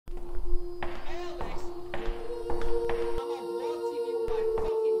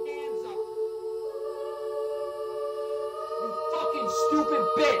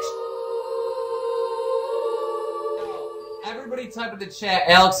Somebody type in the chat,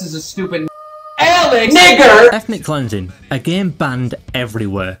 Alex is a stupid Alex nigger! Ethnic cleansing, a game banned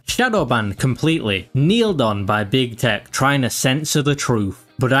everywhere. Shadow banned completely, kneeled on by big tech trying to censor the truth.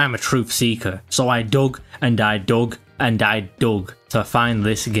 But I'm a truth seeker, so I dug and I dug and I dug to find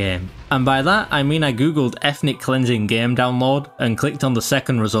this game. And by that I mean I googled ethnic cleansing game download and clicked on the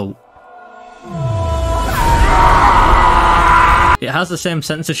second result. It has the same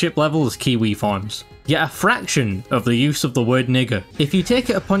censorship level as Kiwi forms, yet a fraction of the use of the word nigger. If you take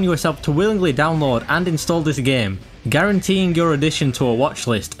it upon yourself to willingly download and install this game, guaranteeing your addition to a watch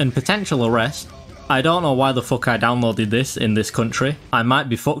list and potential arrest, I don't know why the fuck I downloaded this in this country. I might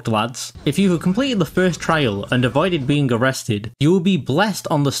be fucked, lads. If you have completed the first trial and avoided being arrested, you will be blessed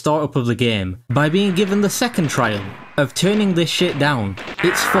on the startup of the game by being given the second trial of turning this shit down.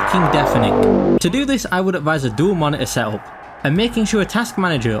 It's fucking deafening. To do this, I would advise a dual monitor setup and making sure Task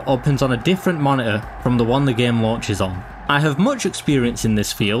Manager opens on a different monitor from the one the game launches on. I have much experience in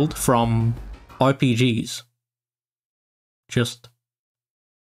this field from RPGs. Just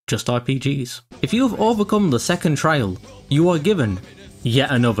RPGs. If you have overcome the second trial, you are given yet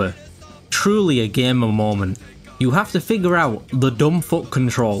another, truly a gamer moment. You have to figure out the dumb fuck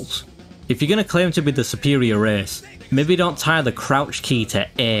controls. If you're gonna claim to be the superior race, maybe don't tie the crouch key to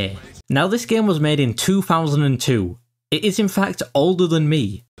A. Now this game was made in 2002. It is in fact older than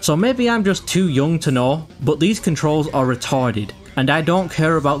me, so maybe I'm just too young to know, but these controls are retarded, and I don't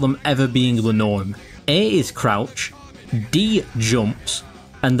care about them ever being the norm. A is crouch, D jumps,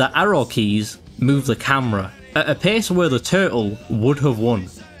 and the arrow keys move the camera, at a pace where the turtle would have won,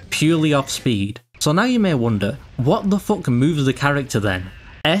 purely off speed. So now you may wonder, what the fuck moves the character then?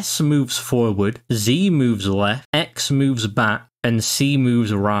 S moves forward, Z moves left, X moves back, and C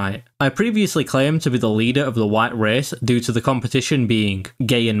moves right. I previously claimed to be the leader of the white race due to the competition being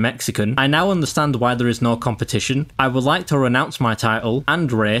gay and Mexican. I now understand why there is no competition. I would like to renounce my title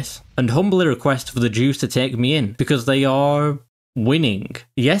and race, and humbly request for the Jews to take me in, because they are winning.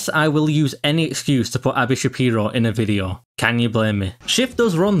 Yes, I will use any excuse to put Abigail Shapiro in a video. Can you blame me? Shift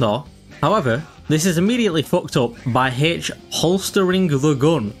does run though. However, this is immediately fucked up by H holstering the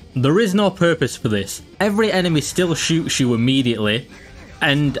gun. There is no purpose for this. Every enemy still shoots you immediately,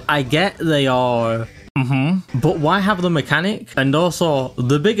 and I get they are but why have the mechanic? And also,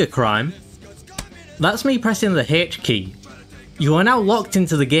 the bigger crime, that's me pressing the H key. You are now locked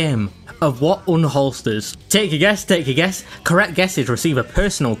into the game of what unholsters. Take a guess, take a guess. Correct guesses receive a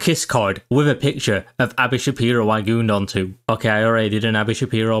personal kiss card with a picture of Abigail Shapiro I gooned onto. Okay, I already did an Abigail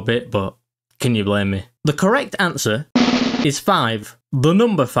Shapiro bit, but can you blame me? The correct answer is 5. The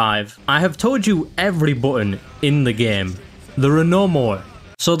number 5. I have told you every button in the game. There are no more.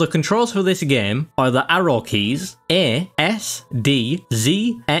 So the controls for this game are the arrow keys, A, S, D,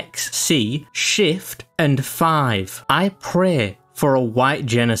 Z, X, C, Shift, and 5. I pray for a white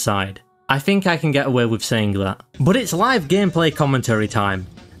genocide. I think I can get away with saying that. But it's live gameplay commentary time.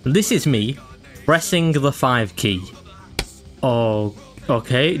 This is me pressing the 5 key. Oh,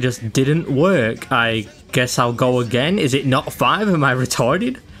 okay, it just didn't work. I guess I'll go again. Is it not 5? Am I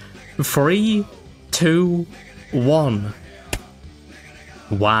retarded? 3, 2, 1.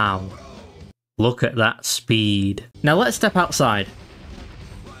 Wow. Look at that speed. Now let's step outside.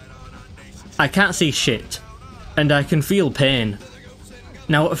 I can't see shit, and I can feel pain.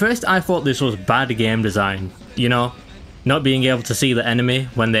 Now at first I thought this was bad game design, you know, not being able to see the enemy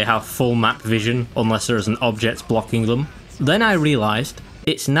when they have full map vision unless there is an object blocking them. Then I realised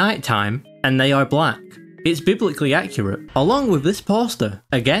it's night time and they are black. It's biblically accurate. Along with this poster.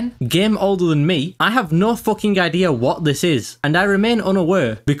 Again, game older than me, I have no fucking idea what this is, and I remain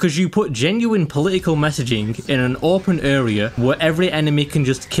unaware because you put genuine political messaging in an open area where every enemy can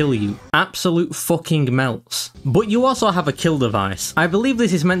just kill you. Absolute fucking melts. But you also have a kill device. I believe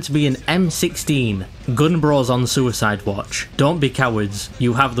this is meant to be an M16. Gun bros on suicide watch. Don't be cowards,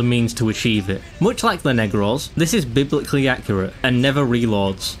 you have the means to achieve it. Much like the Negros, this is biblically accurate and never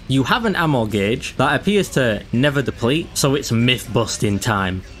reloads. You have an ammo gauge that appears to never deplete, so it's myth busting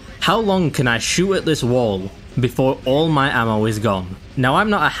time. How long can I shoot at this wall before all my ammo is gone? Now I'm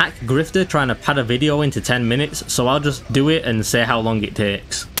not a hack grifter trying to pad a video into 10 minutes, so I'll just do it and say how long it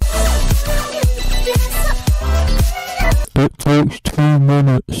takes. It takes 2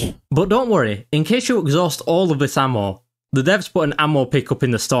 minutes. But don't worry, in case you exhaust all of this ammo, the devs put an ammo pickup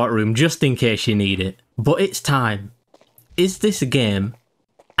in the start room just in case you need it. But it's time. Is this game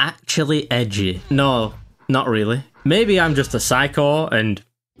actually edgy? No, not really. Maybe I'm just a psycho, and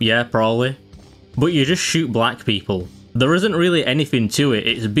yeah, probably. But you just shoot black people. There isn't really anything to it.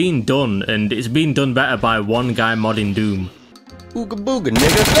 It's been done, and it's been done better by one guy modding Doom. Ooga booga,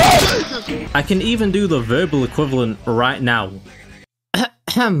 nigga. I can even do the verbal equivalent right now.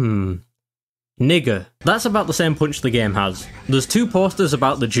 Nigger. That's about the same punch the game has. There's 2 posters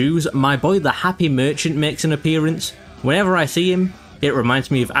about the Jews. My boy the Happy Merchant makes an appearance. Whenever I see him, it reminds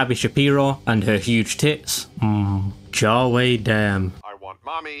me of Abby Shapiro and her huge tits. Jawway damn. I want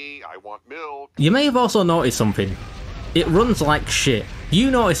mommy, I want milk. You may have also noticed something. It runs like shit. You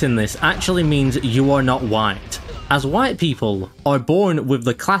noticing this actually means you are not white, as white people are born with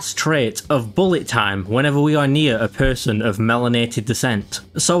the class trait of bullet time whenever we are near a person of melanated descent.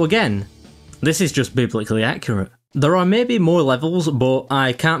 So again, this is just biblically accurate. There are maybe more levels, but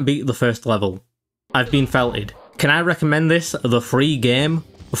I can't beat the first level. I've been felted. Can I recommend this? The free game?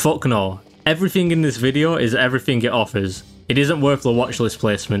 Fuck no. Everything in this video is everything it offers. It isn't worth the watchlist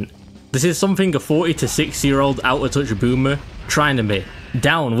placement. This is something a 40 to 60-year-old out-of-touch boomer trying to be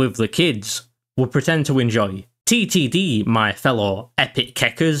down with the kids would pretend to enjoy. TTD, my fellow epic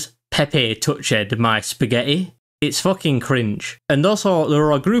keckers. Pepe touched my spaghetti. It's fucking cringe. And also, there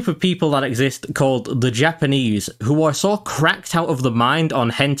are a group of people that exist called the Japanese who are so cracked out of the mind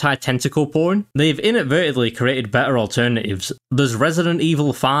on hentai tentacle porn, they've inadvertently created better alternatives. There's Resident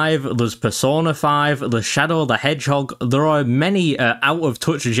Evil 5, there's Persona 5, there's Shadow the Hedgehog. There are many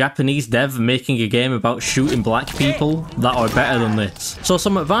out-of-touch Japanese dev making a game about shooting black people that are better than this. So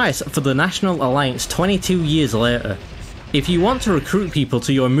some advice for the National Alliance 22 years later. If you want to recruit people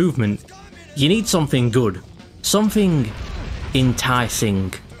to your movement, you need something good. Something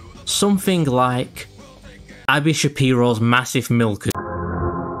enticing. Something like Abby Shapiro's massive milkers.